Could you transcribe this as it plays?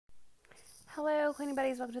Hello, cleaning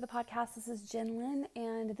buddies. Welcome to the podcast. This is Jen Lynn,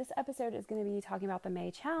 and this episode is going to be talking about the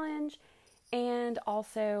May challenge and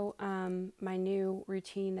also my new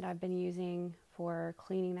routine that I've been using for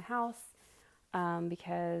cleaning the house.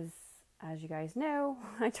 Because, as you guys know,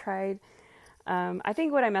 I tried. I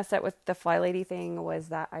think what I messed up with the Fly Lady thing was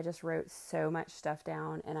that I just wrote so much stuff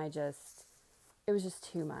down, and it was just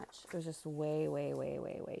too much. It was just way, way, way,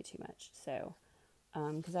 way, way too much. So.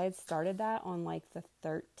 Because I had started that on like the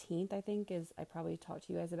 13th, I think, is I probably talked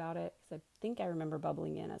to you guys about it. Because I think I remember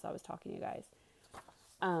bubbling in as I was talking to you guys.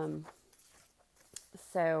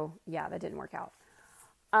 So yeah, that didn't work out.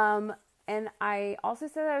 And I also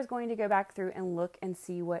said that I was going to go back through and look and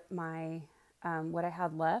see what what I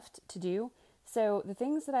had left to do. So the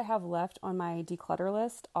things that I have left on my declutter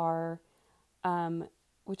list are,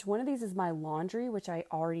 which one of these is my laundry, which I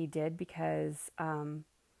already did because,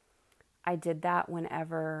 I did that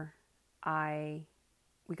whenever we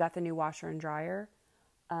got the new washer and dryer.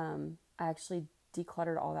 I actually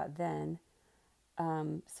decluttered all that then.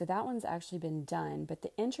 So that one's actually been done, but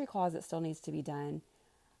the entry closet still needs to be done.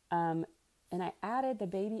 And I added the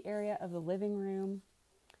baby area of the living room,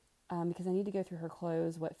 because I need to go through her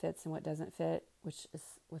clothes, what fits and what doesn't fit, which is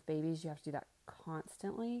with babies, you have to do that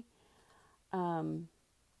constantly. Let's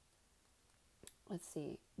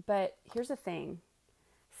see. But here's the thing.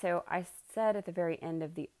 So I said at the very end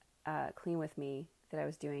of the Clean With Me that I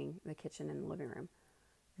was doing the kitchen and the living room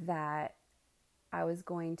that I was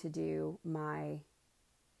going to do my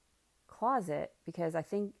closet because I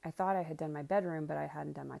thought I had done my bedroom, but I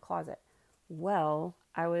hadn't done my closet. Well,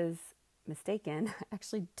 I was mistaken. I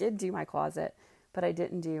actually did do my closet, but I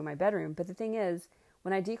didn't do my bedroom. But the thing is,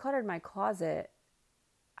 when I decluttered my closet,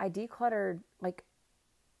 I decluttered, like,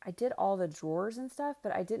 I did all the drawers and stuff,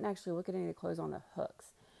 but I didn't actually look at any of the clothes on the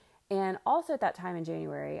hooks. And also at that time in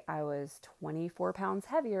January, I was 24 pounds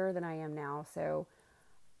heavier than I am now. So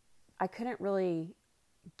I couldn't really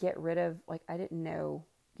get rid of, like, I didn't know,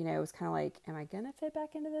 it was kind of like, am I going to fit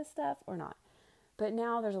back into this stuff or not? But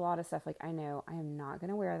now there's a lot of stuff, like, I know I am not going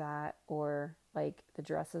to wear that, or like the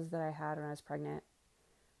dresses that I had when I was pregnant.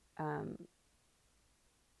 I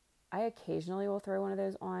occasionally will throw one of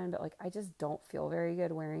those on, but like, I just don't feel very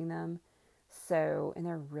good wearing them. So, and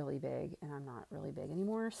they're really big, and I'm not really big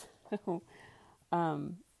anymore. So,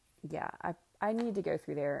 yeah, I need to go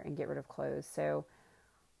through there and get rid of clothes. So,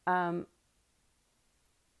 I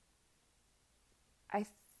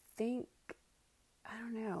think, I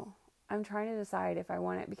don't know. I'm trying to decide if I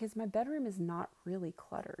want it because my bedroom is not really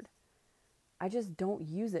cluttered. I just don't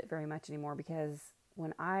use it very much anymore because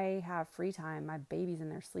when I have free time, my baby's in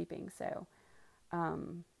there sleeping. So,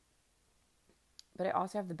 but I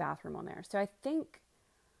also have the bathroom on there. So I think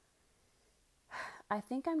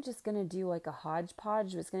I'm just going to do like a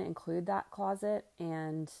hodgepodge. It's going to include that closet.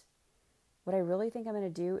 And what I really think I'm going to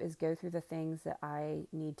do is go through the things that I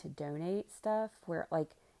need to donate stuff where,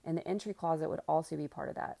 like, and the entry closet would also be part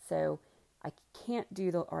of that. So I can't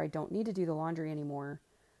do or I don't need to do the laundry anymore,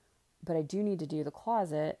 but I do need to do the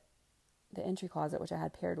closet, the entry closet, which I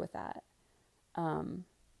had paired with that.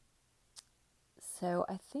 So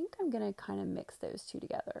I think I'm going to kind of mix those two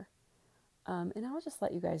together. And I'll just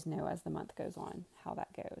let you guys know as the month goes on how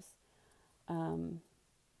that goes.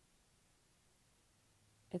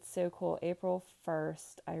 It's so cool. April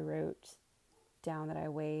 1st, I wrote down that I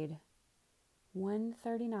weighed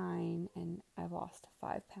 139 and I've lost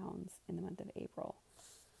 5 pounds in the month of April.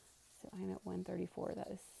 So I'm at 134.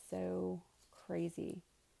 That is so crazy.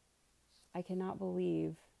 I cannot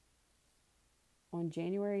believe on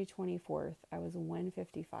January 24th, I was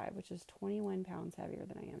 155, which is 21 pounds heavier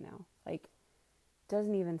than I am now. Like,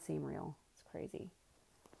 doesn't even seem real. It's crazy.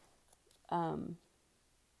 But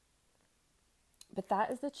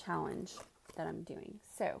that is the challenge that I'm doing.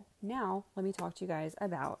 So now let me talk to you guys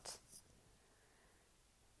about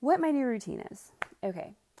what my new routine is.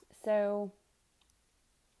 Okay, so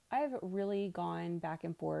I've really gone back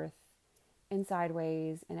and forth and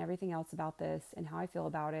sideways and everything else about this and how I feel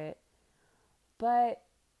about it. But,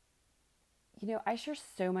 I share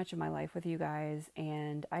so much of my life with you guys,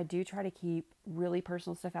 and I do try to keep really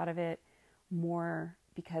personal stuff out of it more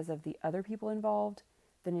because of the other people involved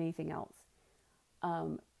than anything else.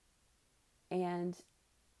 And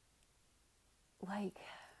like,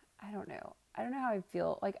 I don't know how I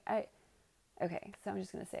feel. Okay, so I'm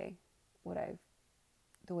just going to say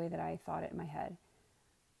the way that I thought it in my head.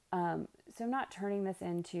 So I'm not turning this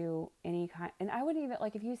into any kind, and I wouldn't even,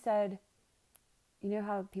 like, if you said, you know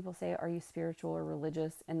how people say, are you spiritual or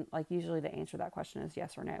religious? And like, usually the answer to that question is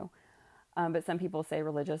yes or no. But some people say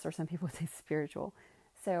religious or some people say spiritual.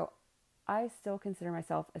 So I still consider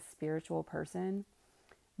myself a spiritual person,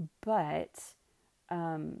 But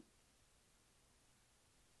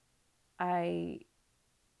I,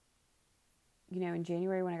 in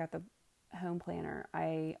January when I got the home planner,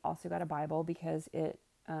 I also got a Bible because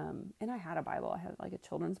and I had a Bible. I had like a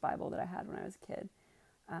children's Bible that I had when I was a kid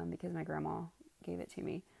because my grandma gave it to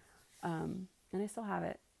me. And I still have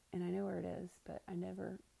it and I know where it is, but I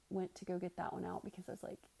never went to go get that one out because I was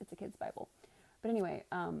like, it's a kid's Bible. But anyway,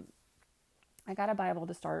 I got a Bible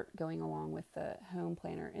to start going along with the home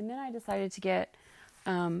planner. And then I decided to get,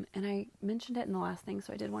 and I mentioned it in the last thing,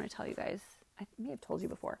 so I did want to tell you guys, I may have told you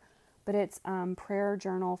before, but it's Prayer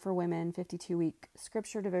Journal for Women, 52-week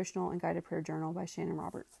scripture, devotional, and guided prayer journal by Shannon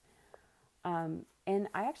Roberts. And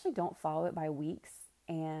I actually don't follow it by weeks.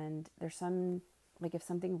 And there's some, like if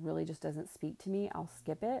something really just doesn't speak to me, I'll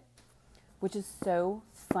skip it, which is so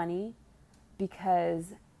funny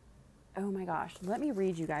because, oh my gosh, let me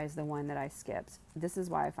read you guys the one that I skipped. This is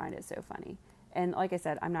why I find it so funny. And like I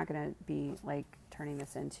said, I'm not going to be like turning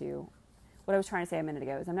this into, what I was trying to say a minute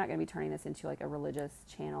ago is I'm not going to be turning this into like a religious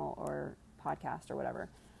channel or podcast or whatever.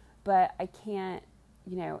 But I can't,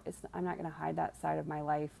 I'm not going to hide that side of my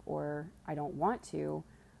life, or I don't want to.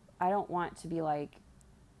 I don't want to be like,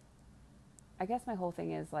 I guess my whole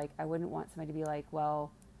thing is like, I wouldn't want somebody to be like,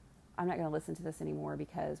 well, I'm not going to listen to this anymore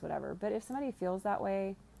because whatever. But if somebody feels that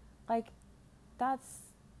way, like, that's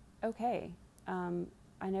okay.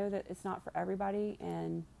 I know that it's not for everybody.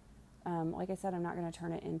 And like I said, I'm not going to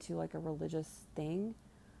turn it into like a religious thing,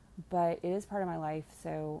 but it is part of my life.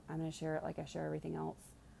 So I'm going to share it like I share everything else.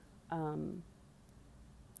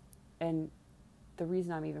 And the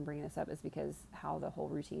reason I'm even bringing this up is because how the whole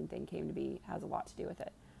routine thing came to be has a lot to do with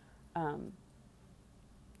it.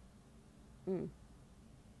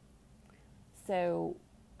 So,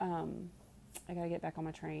 I gotta get back on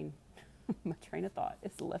my train. My train of thought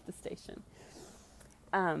is left the station.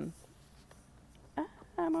 I'm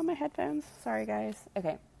on my headphones. Sorry, guys.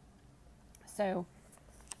 Okay. So,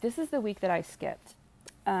 this is the week that I skipped.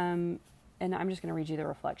 And I'm just going to read you the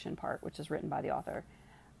reflection part, which is written by the author.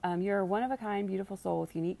 You're a one-of-a-kind, beautiful soul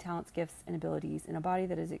with unique talents, gifts, and abilities in a body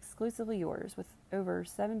that is exclusively yours. With over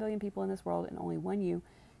 7 billion people in this world and only one you,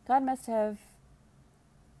 God must have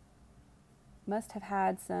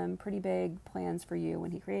had some pretty big plans for you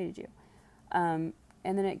when he created you. And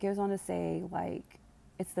then it goes on to say, like,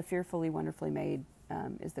 it's the fearfully, wonderfully made,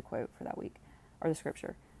 is the quote for that week, or the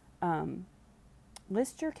scripture.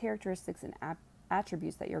 List your characteristics and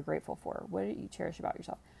attributes that you're grateful for. What do you cherish about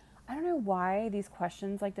yourself? I don't know why these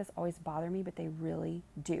questions like this always bother me, but they really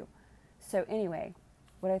do. So anyway,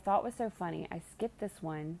 what I thought was so funny, I skipped this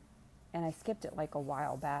one, and I skipped it like a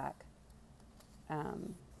while back,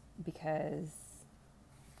 because,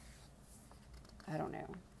 I don't know.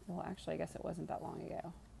 Well, actually, I guess it wasn't that long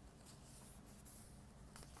ago.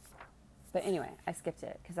 But anyway, I skipped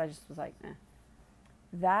it because I just was like, eh.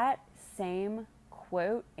 That same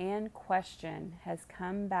quote and question has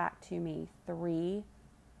come back to me 3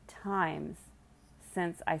 times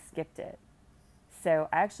since I skipped it. So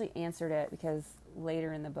I actually answered it because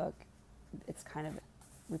later in the book, it's kind of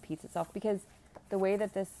repeats itself. Because the way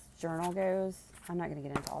that this journal goes, I'm not going to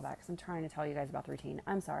get into all that because I'm trying to tell you guys about the routine.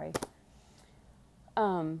 I'm sorry.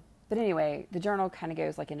 But anyway, the journal kind of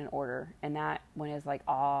goes like in an order, and that one is like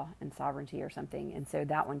awe and sovereignty or something. And so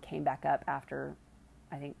that one came back up after,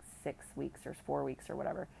 I think, 6 weeks or 4 weeks or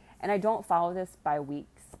whatever. And I don't follow this by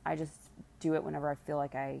weeks. I just do it whenever I feel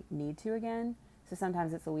like I need to again. So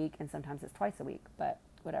sometimes it's a week and sometimes it's twice a week, but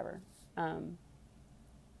whatever. But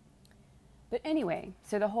anyway,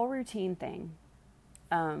 so the whole routine thing.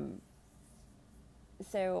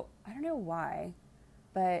 So I don't know why,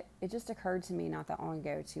 but it just occurred to me not that long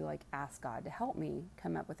ago to like ask God to help me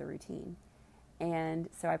come up with a routine. And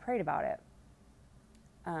so I prayed about it.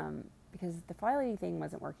 Because the file thing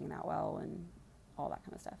wasn't working that well and all that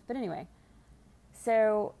kind of stuff. But anyway,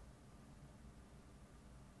 so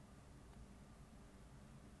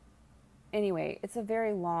it's a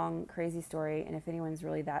very long, crazy story. And if anyone's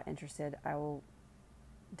really that interested, I will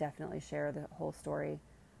definitely share the whole story.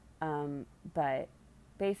 But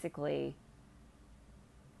basically,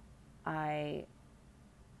 I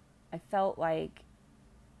felt like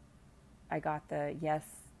I got the yes,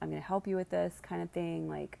 I'm going to help you with this kind of thing.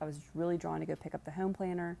 Like I was really drawn to go pick up the home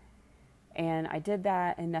planner, and I did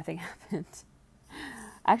that and nothing happened.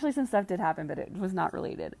 Actually, some stuff did happen, but it was not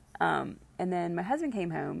related. And then my husband came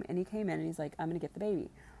home and he came in and he's like, I'm going to get the baby.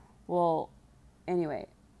 Well, anyway,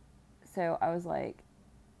 so I was like,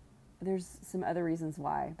 there's some other reasons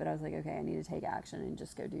why, but I was like, okay, I need to take action and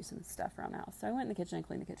just go do some stuff around the house. So I went in the kitchen and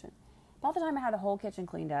cleaned the kitchen. About the time I had the whole kitchen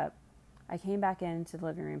cleaned up, I came back into the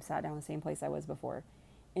living room, sat down the same place I was before.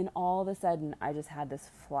 And all of a sudden, I just had this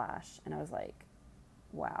flash, and I was like,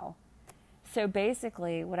 wow. So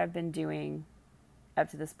basically, what I've been doing up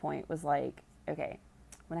to this point was like, okay,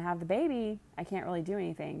 when I have the baby, I can't really do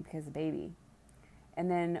anything because of the baby. And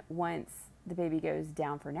then once the baby goes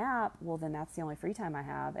down for nap, well, then that's the only free time I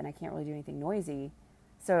have, and I can't really do anything noisy.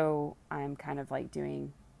 So I'm kind of like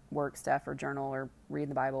doing work stuff or journal or reading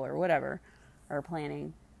the Bible or whatever, or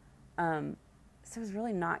planning. So I was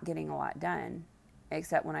really not getting a lot done,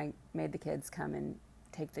 except when I made the kids come and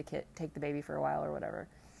take the baby for a while or whatever.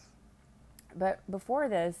 But before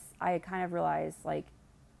this, I had kind of realized, like,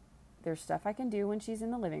 there's stuff I can do when she's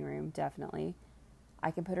in the living room, definitely.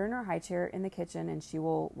 I can put her in her high chair in the kitchen and she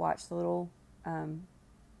will watch the little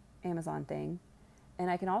Amazon thing. And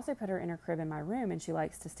I can also put her in her crib in my room, and she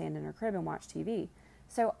likes to stand in her crib and watch TV.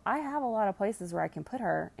 So I have a lot of places where I can put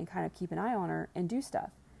her and kind of keep an eye on her and do stuff.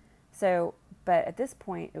 So, but at this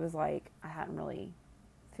point, it was like I hadn't really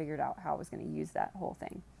figured out how I was going to use that whole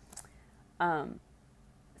thing.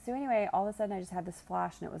 So anyway, all of a sudden I just had this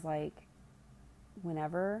flash, and it was like,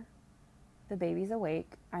 whenever the baby's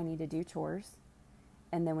awake, I need to do chores.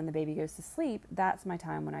 And then when the baby goes to sleep, that's my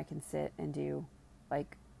time when I can sit and do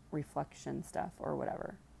like reflection stuff or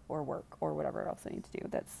whatever, or work or whatever else I need to do.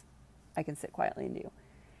 I can sit quietly and do.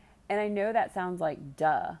 And I know that sounds like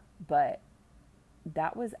duh, but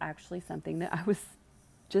that was actually something that I was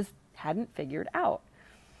just hadn't figured out.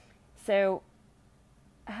 So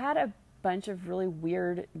I had a bunch of really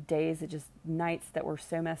weird days, that just nights that were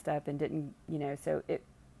so messed up and didn't, so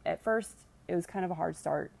at first it was kind of a hard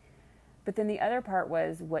start. But then the other part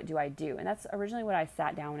was, what do I do? And that's originally what I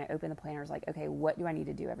sat down when I opened the planner. I was like, okay, what do I need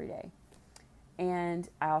to do every day? And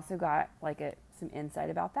I also got like some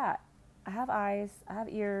insight about that. I have eyes, I have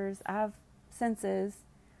ears, I have senses.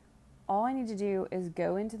 All I need to do is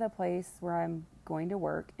go into the place where I'm going to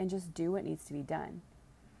work and just do what needs to be done.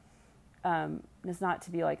 It's not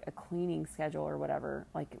to be like a cleaning schedule or whatever,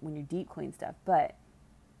 like when you deep clean stuff, but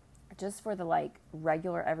just for the like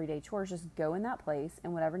regular everyday chores, just go in that place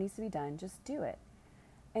and whatever needs to be done, just do it.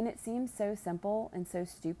 And it seems so simple and so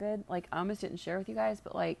stupid. Like, I almost didn't share with you guys,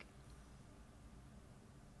 but like,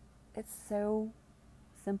 it's so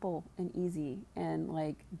simple and easy and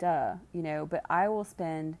like, duh, but I will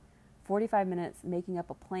spend 45 minutes making up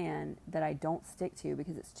a plan that I don't stick to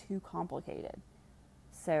because it's too complicated.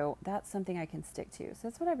 So that's something I can stick to. So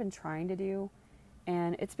that's what I've been trying to do.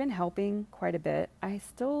 And it's been helping quite a bit. I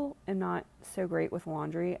still am not so great with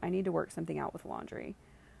laundry. I need to work something out with laundry.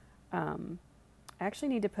 I actually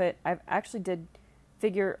need to I actually did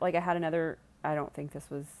figure, like I had another, I don't think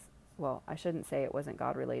this was, well, I shouldn't say it wasn't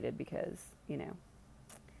God related because,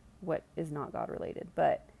 what is not God related.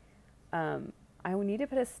 But I would need to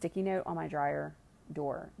put a sticky note on my dryer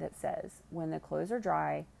door that says, when the clothes are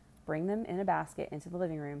dry, bring them in a basket into the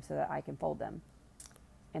living room so that I can fold them.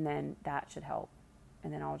 And then that should help.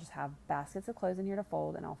 And then I'll just have baskets of clothes in here to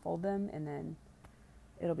fold, and I'll fold them, and then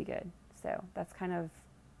it'll be good. So that's kind of,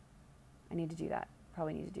 I need to do that.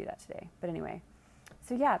 Probably need to do that today. But anyway,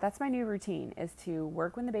 so yeah, that's my new routine, is to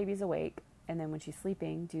work when the baby's awake, and then when she's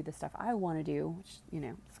sleeping, do the stuff I want to do, which,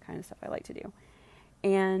 it's the kind of stuff I like to do.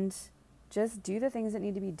 And just do the things that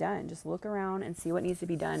need to be done. Just look around and see what needs to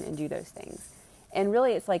be done and do those things. And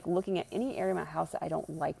really, it's like looking at any area of my house that I don't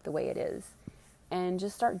like the way it is and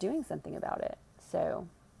just start doing something about it. So,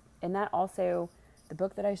 and that also, the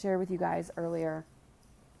book that I shared with you guys earlier,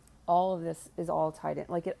 all of this is all tied in.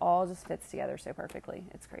 Like, it all just fits together so perfectly.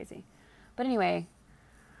 It's crazy. But anyway,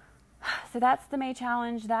 so that's the May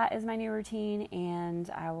challenge. That is my new routine, and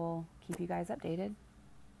I will keep you guys updated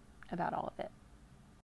about all of it.